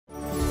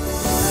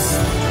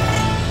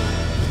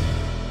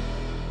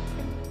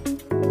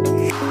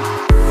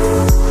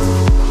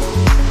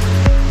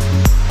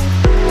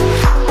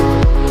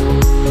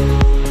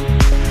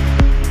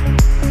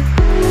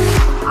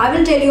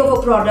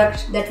a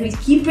product that will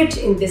keep it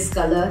in this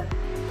color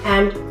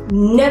and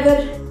never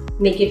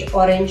make it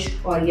orange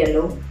or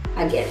yellow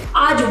again.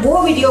 आज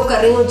वो video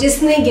कर रही हूँ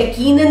जिसने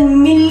यकीनन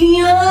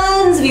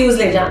मिलियंस व्यूज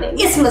ले जाने।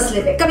 इस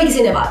मसले पे कभी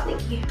किसी ने बात नहीं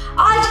की।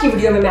 आज की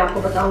वीडियो में मैं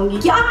आपको बताऊंगी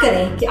क्या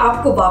करें कि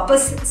आपको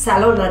वापस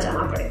सैलून ना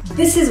जाना पड़े।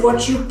 This is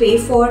what you pay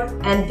for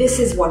and this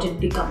is what it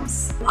becomes.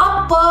 A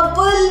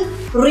purple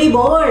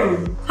reborn.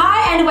 Hi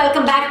and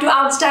welcome back to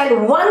Outstyle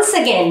once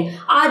again.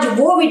 आज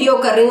वो वीडियो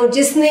कर रही हूँ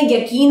जिसने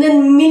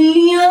यकीनन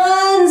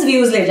मिलियंस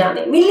व्यूज ले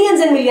जाने,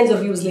 millions and millions of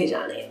views ले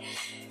जाने,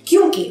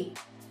 क्योंकि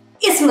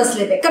इस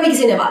मसले पे कभी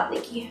किसी ने बात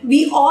नहीं की। We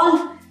all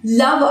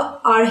love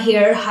our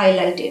hair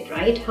highlighted,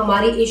 right?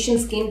 हमारी एशियन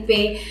स्किन पे,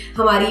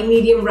 हमारी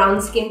मीडियम ब्राउन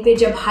स्किन पे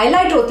जब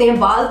हाईलाइट होते हैं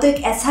बाल तो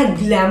एक ऐसा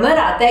ग्लैमर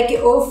आता है कि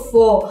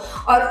ओफो,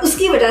 और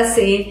उसकी वजह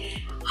से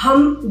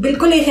हम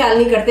बिल्कुल ही ख्याल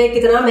नहीं करते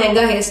कितना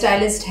महंगा हेयर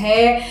स्टाइलिस्ट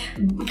है,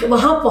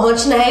 वहां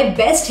पहुंचना है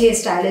बेस्ट हेयर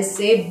स्टाइलिस्ट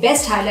से,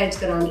 बेस्ट हाइलाइट्स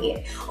करानी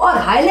है। और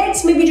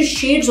हाइलाइट्स में भी जो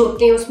शेड्स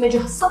होते हैं उसमें जो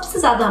सबसे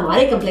ज्यादा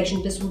हमारे कंप्लेक्शन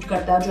पे सूट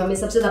करता है, जो हमें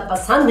सबसे ज्यादा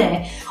पसंद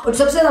है और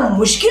सबसे ज्यादा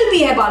मुश्किल भी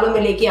है बालों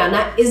में लेके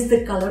आना, is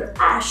the colour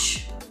ash.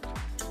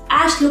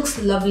 Ash looks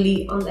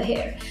lovely on the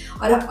hair.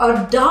 और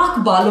डार्क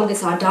बालों के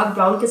साथ, डार्क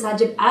ब्राउन के साथ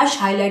जब ऐश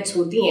हाइलाइट्स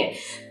होती हैं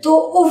तो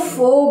उफ,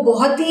 वो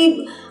बहुत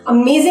ही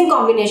अमेजिंग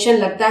कॉम्बिनेशन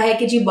लगता है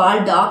कि जी बाल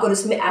डार्क और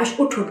इसमें ऐश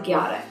उठ के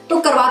आ रहा है। तो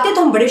करवाते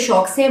तो हम बड़े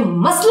शौक से।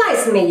 मसला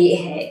इसमें ये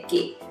है कि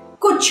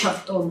कुछ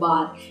हफ्तों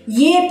बाद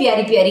ये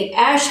प्यारी प्यारी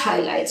ऐश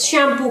हाइलाइट्स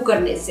शैम्पू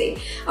करने से,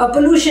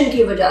 पोल्यूशन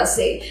की वजह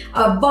से,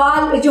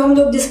 बाल जो हम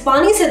लोग जिस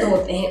पानी से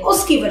धोते हैं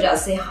उसकी वजह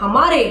से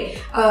हमारे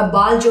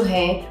बाल जो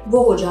हैं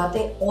वो हो जाते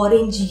हैं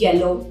ऑरेंज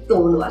येलो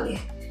टोन वाले।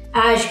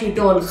 ऐश की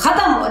टोन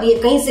खत्म और ये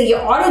कहीं से ये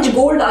ऑरेंज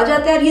गोल्ड आ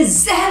जाता है और ये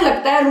जहर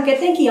लगता है। और हम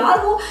कहते हैं कि यार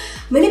वो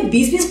मैंने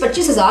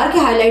 20-25 हज़ार के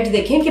हाइलाइट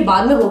देखे हैं कि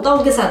बाद में होता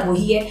उनके साथ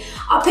वही है।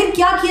 अब फिर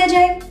क्या किया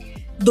जाए?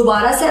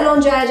 दोबारा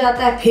सैलून जाया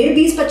जाता है, फिर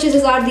 20-25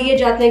 हज़ार दिए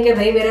जाते हैं कि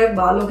भाई मेरे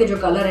बालों के जो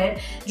कलर हैं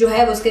जो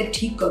है वो उसके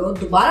ठीक करो।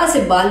 दोबारा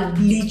से बाल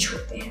ब्लीच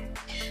होते हैं।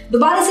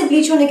 दोबारा से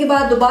ब्लीच होने के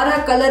बाद दोबारा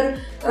कलर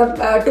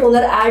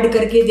टोनर ऐड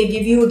करके they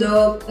give you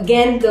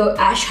again the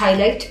ash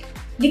highlight.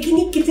 लेकिन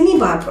ये कितनी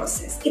बार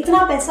प्रोसेस,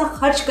 इतना पैसा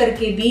खर्च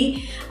करके भी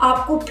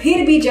आपको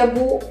फिर भी जब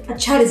वो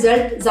अच्छा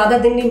रिजल्ट ज्यादा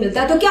दिन नहीं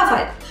मिलता तो क्या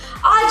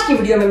फायदा। आज की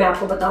वीडियो में मैं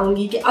आपको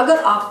बताऊंगी कि अगर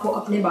आपको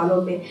अपने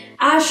बालों में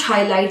ऐश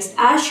हाइलाइट्स,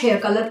 ऐश हेयर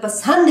कलर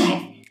पसंद है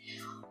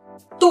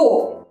तो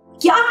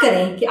क्या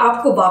करें कि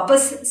आपको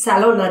वापस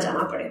सैलून ना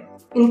जाना पड़े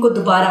इनको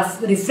दोबारा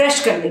रिफ्रेश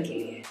करने के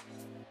लिए।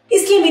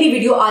 इसलिए मेरी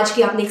वीडियो आज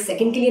की आपने एक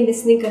सेकंड के लिए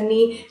मिस नहीं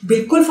करनी,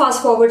 बिल्कुल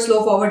फास्ट फॉरवर्ड स्लो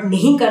फॉरवर्ड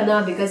नहीं करना,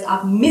 बिकॉज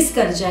आप मिस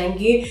कर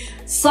जाएंगे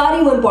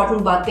सारी वो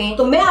इंपॉर्टेंट बातें।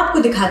 तो मैं आपको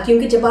दिखाती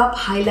हूँ कि जब आप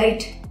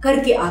हाईलाइट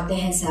करके आते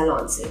हैं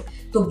सैलून से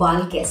तो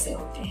बाल कैसे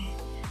होते हैं।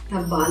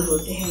 तब बाल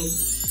होते हैं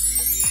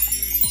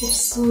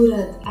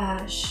खूबसूरत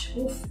ऐश,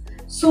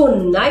 so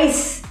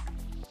nice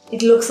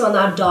it looks on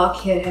our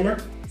dark hair, है ना,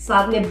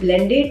 साथ में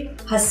ब्लेंडेड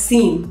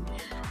हसीन।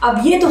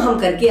 अब ये तो हम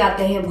करके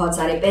आते हैं, बहुत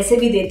सारे पैसे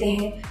भी देते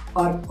हैं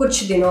और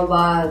कुछ दिनों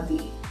बाद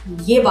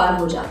ये बाल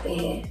हो जाते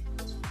हैं।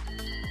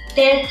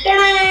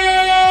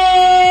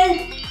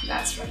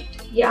 That's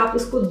right. ये आप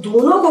इसको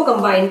दोनों को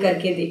कंबाइन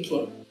करके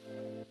देखें।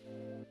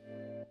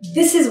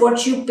 This is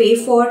what you pay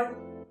for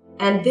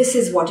and this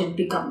is what it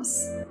becomes.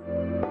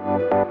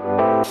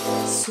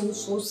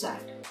 So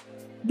sad.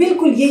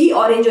 बिल्कुल यही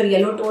ऑरेंज और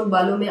येलो टोन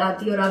बालों में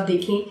आती है और आप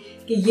देखें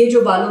कि ये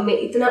जो बालों में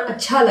इतना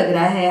अच्छा लग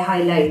रहा है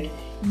हाईलाइट,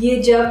 ये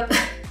जब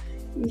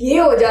ये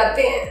हो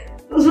जाते हैं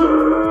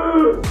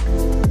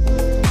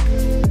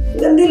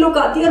गंदी लुक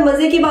आती है। और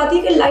मजे की बात है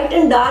कि लाइट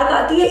एंड डार्क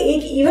आती है,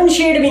 एक इवन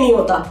शेड भी नहीं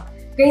होता।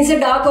 कहीं से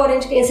डार्क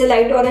ऑरेंज, कहीं से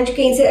लाइट ऑरेंज,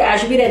 कहीं से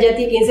ऐश भी रह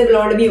जाती है, कहीं से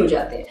ब्लॉन्ड भी हो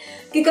जाते हैं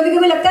कि कभी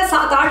कभी लगता है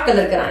 7-8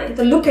 कलर कराएं।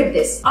 तो लुक एट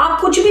दिस, आप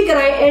कुछ भी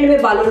कराएं एंड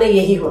में बालों ने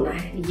यही होना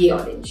है, ये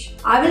orange.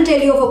 I will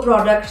tell you of a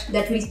product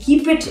that will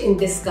keep it in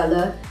this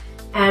colour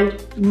and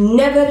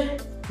never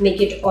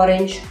make it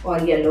orange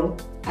और येलो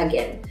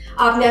अगेन।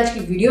 आपने आज की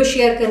वीडियो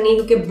शेयर करनी है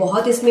क्योंकि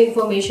बहुत इसमें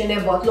इंफॉर्मेशन है,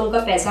 बहुत लोगों का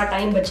पैसा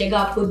टाइम बचेगा,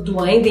 आपको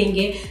दुआएं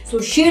देंगे। सो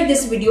share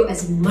this video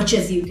as much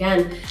as you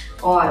can.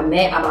 और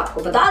मैं अब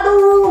आपको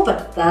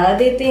बता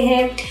देते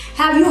हैं,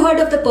 have you heard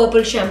of the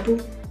purple shampoo?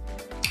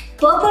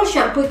 Purple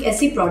shampoo एक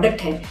ऐसी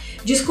प्रोडक्ट है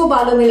जिसको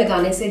बालों में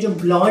लगाने से जो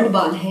ब्लॉन्ड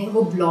बाल हैं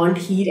वो ब्लॉन्ड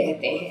ही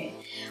रहते हैं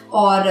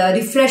और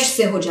रिफ्रेश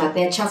से हो जाते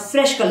हैं, अच्छा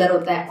फ्रेश कलर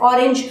होता है,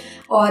 ऑरेंज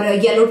और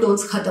येलो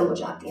टोन्स खत्म हो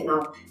जाती है।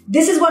 Now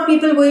this is what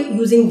people were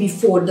using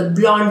before, the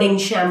ब्लॉन्डिंग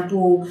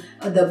shampoo,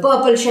 the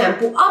purple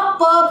shampoo. A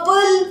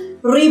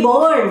purple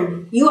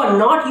reborn you are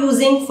not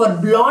using for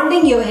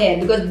ब्लॉन्डिंग your hair,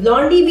 because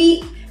Blondie भी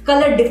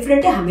कलर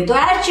डिफरेंट है, हमें तो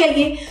ऐश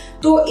चाहिए।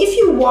 तो if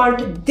you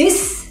want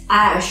this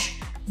ash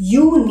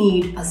you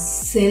need a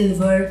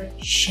silver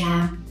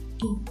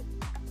shampoo.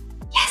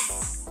 Yes,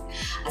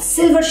 a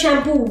silver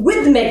shampoo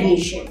with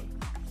magnesium.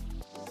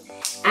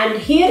 And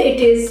here it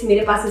is,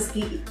 मेरे पास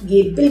इसकी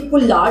ये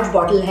बिल्कुल लार्ज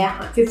बॉटल है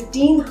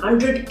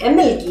 1500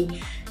 ml की,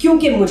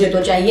 क्योंकि मुझे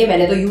तो चाहिए,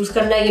 मैंने तो यूज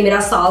करना है, ये मेरा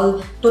साल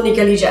तो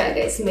निकल ही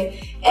जाएगा इसमें।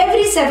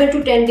 एवरी 7 to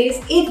 10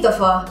 days एक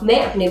दफा मैं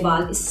अपने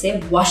बाल इससे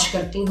वॉश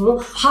करती हूँ।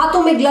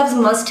 हाथों में ग्लव्स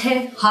मस्ट है,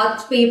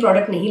 हाथ पे ये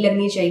प्रोडक्ट नहीं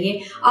लगनी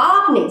चाहिए।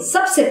 आपने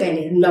सबसे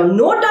पहले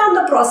note down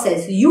the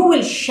process, you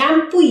will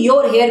shampoo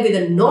your here with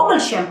a normal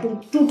shampoo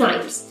 2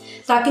 times,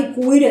 ताकि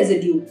कोई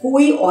रेजिड्यू,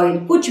 कोई ऑयल,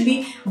 कुछ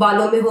भी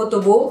बालों में हो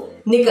तो वो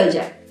निकल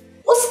जाए।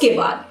 उसके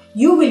बाद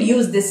you will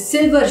use this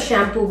silver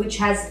shampoo which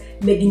has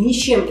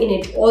magnesium in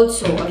it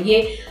also, और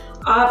ये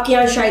आपके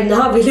यहाँ शायद ना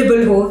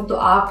अवेलेबल हो तो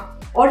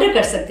आप ऑर्डर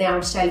कर सकते हैं।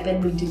 Out style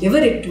pen will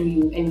deliver it to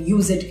you and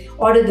use it.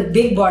 Order the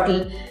big bottle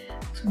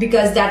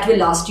because that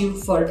will last you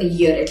for a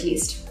year at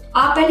least.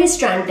 आप पहले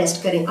स्ट्रैंड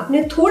टेस्ट करें,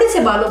 अपने थोड़े से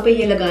बालों पे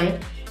ये लगाएं,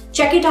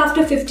 check it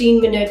after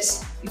 15 minutes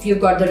if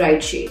you've got the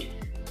right shade,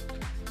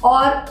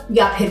 और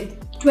या फिर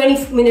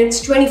 20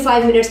 minutes,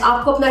 25 minutes,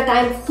 आपको अपना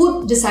टाइम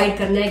खुद डिसाइड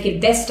करना है कि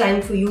बेस्ट टाइम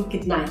फॉर यू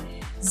कितना है।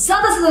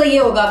 ज्यादा से ज्यादा ये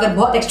होगा अगर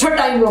बहुत एक्स्ट्रा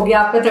टाइम हो गया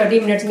आपका 30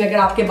 मिनट्स में, अगर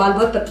आपके बाल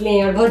बहुत पतले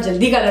हैं और बहुत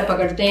जल्दी कलर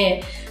पकड़ते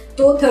हैं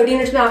तो 30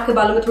 मिनट्स में आपके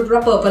बालों में थोड़ा थोड़ा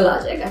पर्पल आ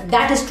जाएगा।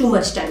 That is too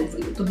much time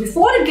for you. तो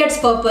before it gets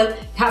purple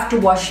you have to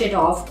wash it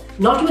of,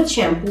 not with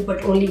shampoo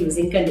but only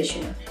using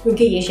conditioner,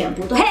 क्योंकि ये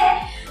शैम्पू तो है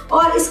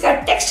और इसका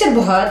टेक्सचर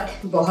बहुत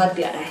बहुत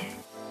प्यारा है।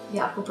 ये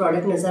आपको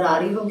प्रोडक्ट नजर आ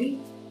रही होगी।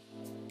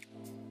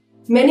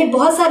 मैंने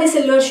बहुत सारे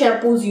सिल्वर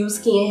शैम्पूज यूज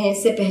किए हैं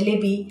इससे पहले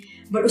भी,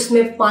 बट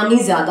उसमें पानी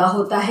ज्यादा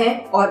होता है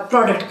और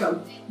प्रोडक्ट कम।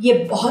 ये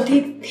बहुत ही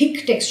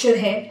थिक टेक्सचर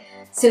है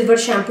सिल्वर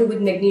शैम्पू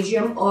विद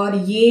मैग्नीशियम, और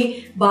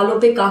ये बालों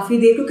पे काफी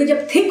देर, क्योंकि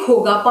जब थिक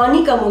होगा,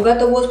 पानी कम होगा,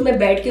 तो वो उसमें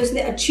बैठ के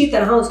उसने अच्छी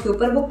तरह उसके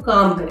ऊपर वो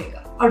काम करेगा।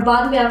 और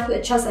बाद में आप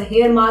अच्छा सा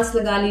हेयर मास्क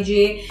लगा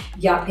लीजिए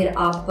या फिर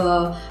आप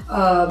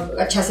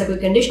अच्छा सा कोई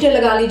कंडीशनर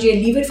लगा लीजिए,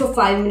 leave it for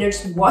 5 minutes,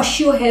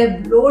 wash your hair,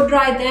 blow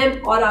dry them,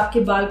 और आपके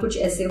बाल कुछ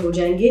ऐसे हो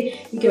जाएंगे।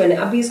 क्योंकि मैंने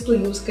अभी इसको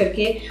यूज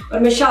करके, और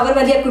मैं शावर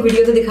वाली आपको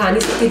वीडियो तो दिखा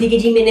नहीं सकती थी कि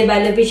जी मैंने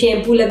बालों पे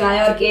शैम्पू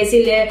लगाया और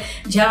कैसे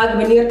झाग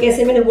बनी और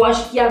कैसे मैंने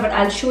वॉश किया, but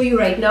I will show you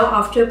right now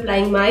after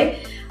applying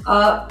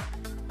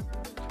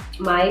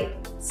my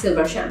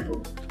silver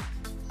shampoo.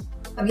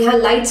 अब यहाँ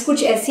लाइट्स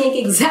कुछ ऐसी हैं कि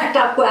एग्जैक्ट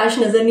आपको ऐश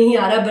नजर नहीं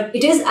आ रहा, बट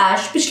इट इज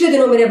ऐश। पिछले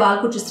दिनों मेरे बाल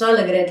कुछ इस तरह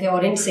लग रहे थे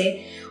ऑरेंज से,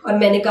 और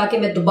मैंने कहा कि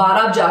मैं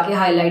दोबारा अब जाके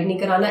हाईलाइट नहीं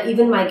कराना।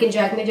 इवन माइक एंड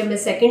जैक में जब मैं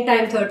सेकंड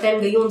टाइम थर्ड टाइम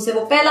गई उनसे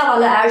वो पहला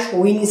वाला ऐश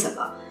हो ही नहीं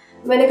सका।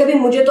 मैंने कहा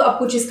मुझे तो अब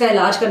कुछ इसका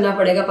इलाज करना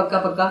पड़ेगा पक्का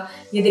पक्का।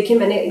 ये देखिए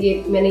मैंने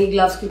ये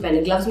ग्लव्स क्यों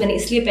पहने, ग्लव्स मैंने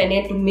इसलिए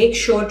पहने to make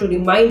sure, to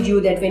remind you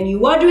that when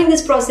you are doing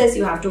this process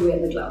you have to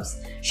where the gloves.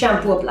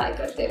 Shampoo apply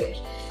करते हुए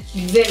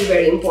वेरी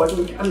वेरी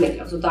इंपॉर्टेंट। अब मैं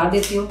ग्लव्स उतार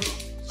देती हूँ।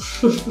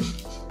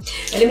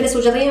 पहले मैंने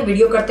सोचा था यहाँ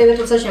वीडियो करते हुए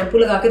थोड़ा सा शैम्पू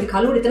लगा के दिखा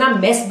लूँ, इतना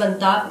मेस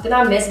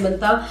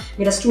बनता,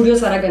 मेरा स्टूडियो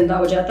सारा गंदा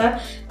हो जाता।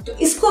 तो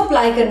इसको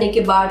अप्लाई करने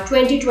के बाद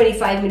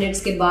 20-25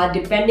 मिनट्स के बाद,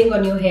 depending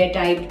on your hair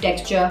type,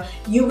 texture,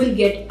 you will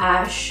get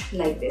ash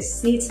like this.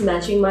 See it's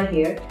matching my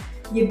hair.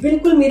 ये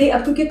बिल्कुल मेरे,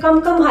 अब क्योंकि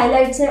कम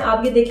हाईलाइट्स हैं,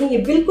 आप ये देखें ये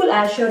बिल्कुल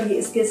ऐश है, और ये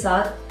इसके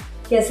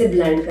साथ कैसे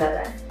ब्लेंड कर रहा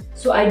है।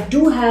 सो I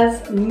do have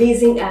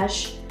amazing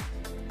ash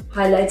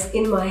highlights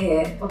in my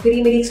hair, और फिर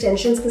ये मेरी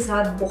एक्सटेंशंस के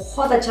साथ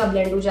बहुत अच्छा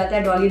ब्लेंड हो जाता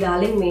है। डॉली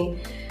डार्लिंग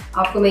में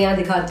आपको मैं यहाँ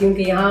दिखाती हूँ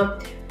कि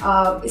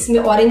यहाँ इसमें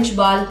ऑरेंज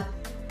बाल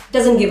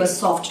doesn't give a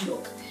soft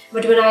look,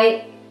 but when I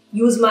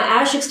use my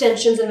ash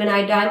extensions and when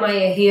I die my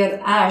hair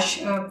ऐश,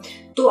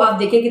 तो आप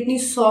देखें कितनी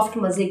सॉफ्ट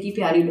मजे की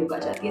प्यारी लुक आ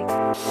जाती है।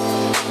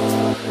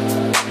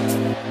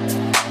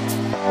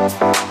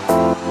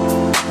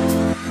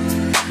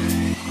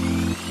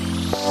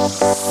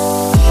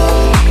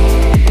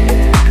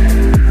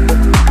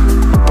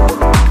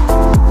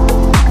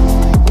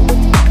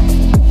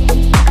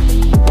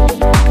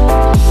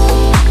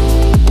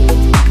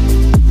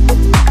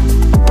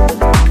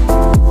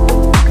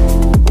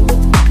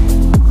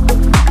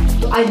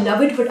 I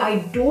love it, but I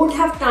don't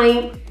have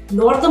time,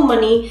 nor the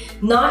money,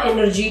 ना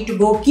energy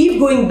to keep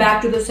going back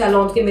to the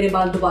salon के मेरे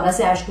बाल दोबारा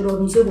से ऐश करो,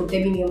 उनसे होते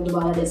भी नहीं हम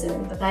दोबारा, जैसे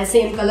मैंने बताया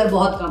सेम कलर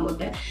बहुत कम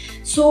होता है।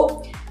 So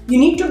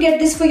you need to get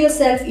this for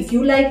yourself if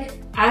you like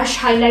ash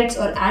highlights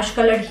or ash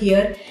colored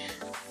hair।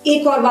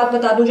 एक और बात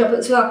बता दूं जब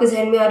से आपके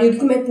जहन में आ रही होगी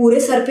कि मैं पूरे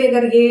सर पे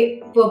अगर ये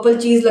पर्पल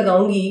चीज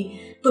लगाऊंगी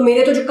तो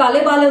मेरे तो जो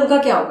काले बाल है उनका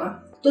क्या होगा।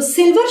 तो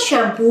silver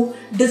shampoo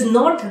does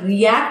not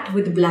react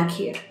with black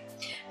hair.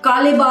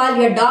 काले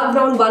बाल या डार्क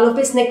ब्राउन बालों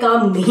पे इसने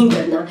काम नहीं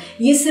करना,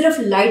 ये सिर्फ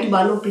लाइट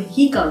बालों पे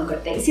ही काम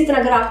करते हैं। इसी तरह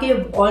अगर आपके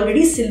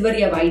ऑलरेडी सिल्वर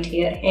या व्हाइट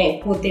हेयर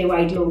हैं, होते हैं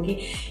व्हाइट लोगों की,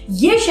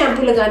 ये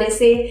शैम्पू लगाने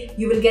से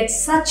you will get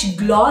such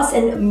gloss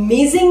and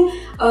amazing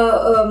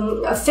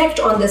effect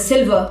on the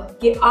silver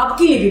कि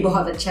आपके लिए भी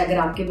बहुत अच्छा है। अगर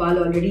आपके बाल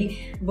ऑलरेडी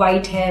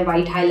व्हाइट है,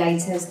 व्हाइट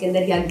हाईलाइट्स हैं उसके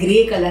अंदर, या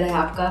ग्रे कलर है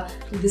आपका,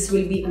 तो this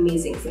will be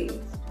amazing for you.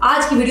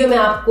 आज की वीडियो में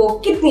आपको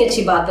कितनी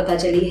अच्छी बात पता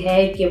चली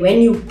है कि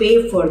व्हेन यू पे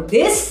for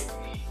this,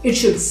 it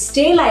should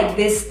stay like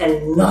this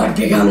and not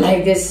become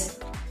like this.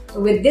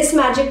 So with this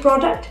magic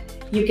product,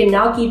 you can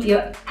now keep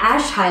your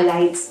ash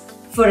highlights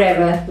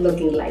forever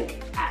looking like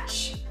ash.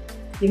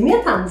 Give me a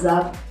thumbs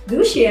up,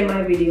 do share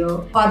my video.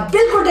 और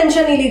बिल्कुल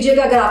tension नहीं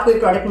लीजिएगा अगर आपको ये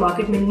product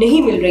market में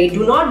नहीं मिल रही।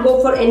 Do not go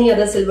for any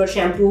other silver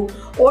shampoo,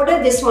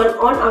 order this one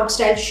on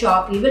आउटस्टाइल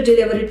shop, we will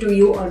deliver it to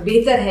you. और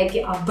बेहतर है कि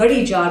आप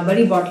बड़ी जार,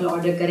 बड़ी बॉटल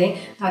ऑर्डर करें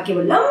ताकि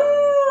वो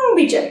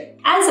लंबी चले।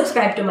 And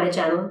subscribe to my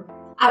channel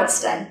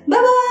आउटस्टाइल।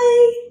 Bye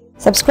bye.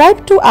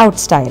 Subscribe to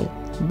आउटस्टाइल,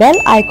 bell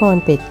icon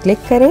पे क्लिक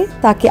करें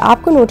ताकि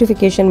आपको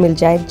नोटिफिकेशन मिल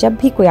जाए जब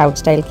भी कोई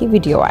आउटस्टाइल की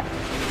वीडियो आए।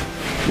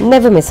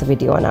 Never miss a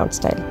video on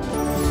आउटस्टाइल।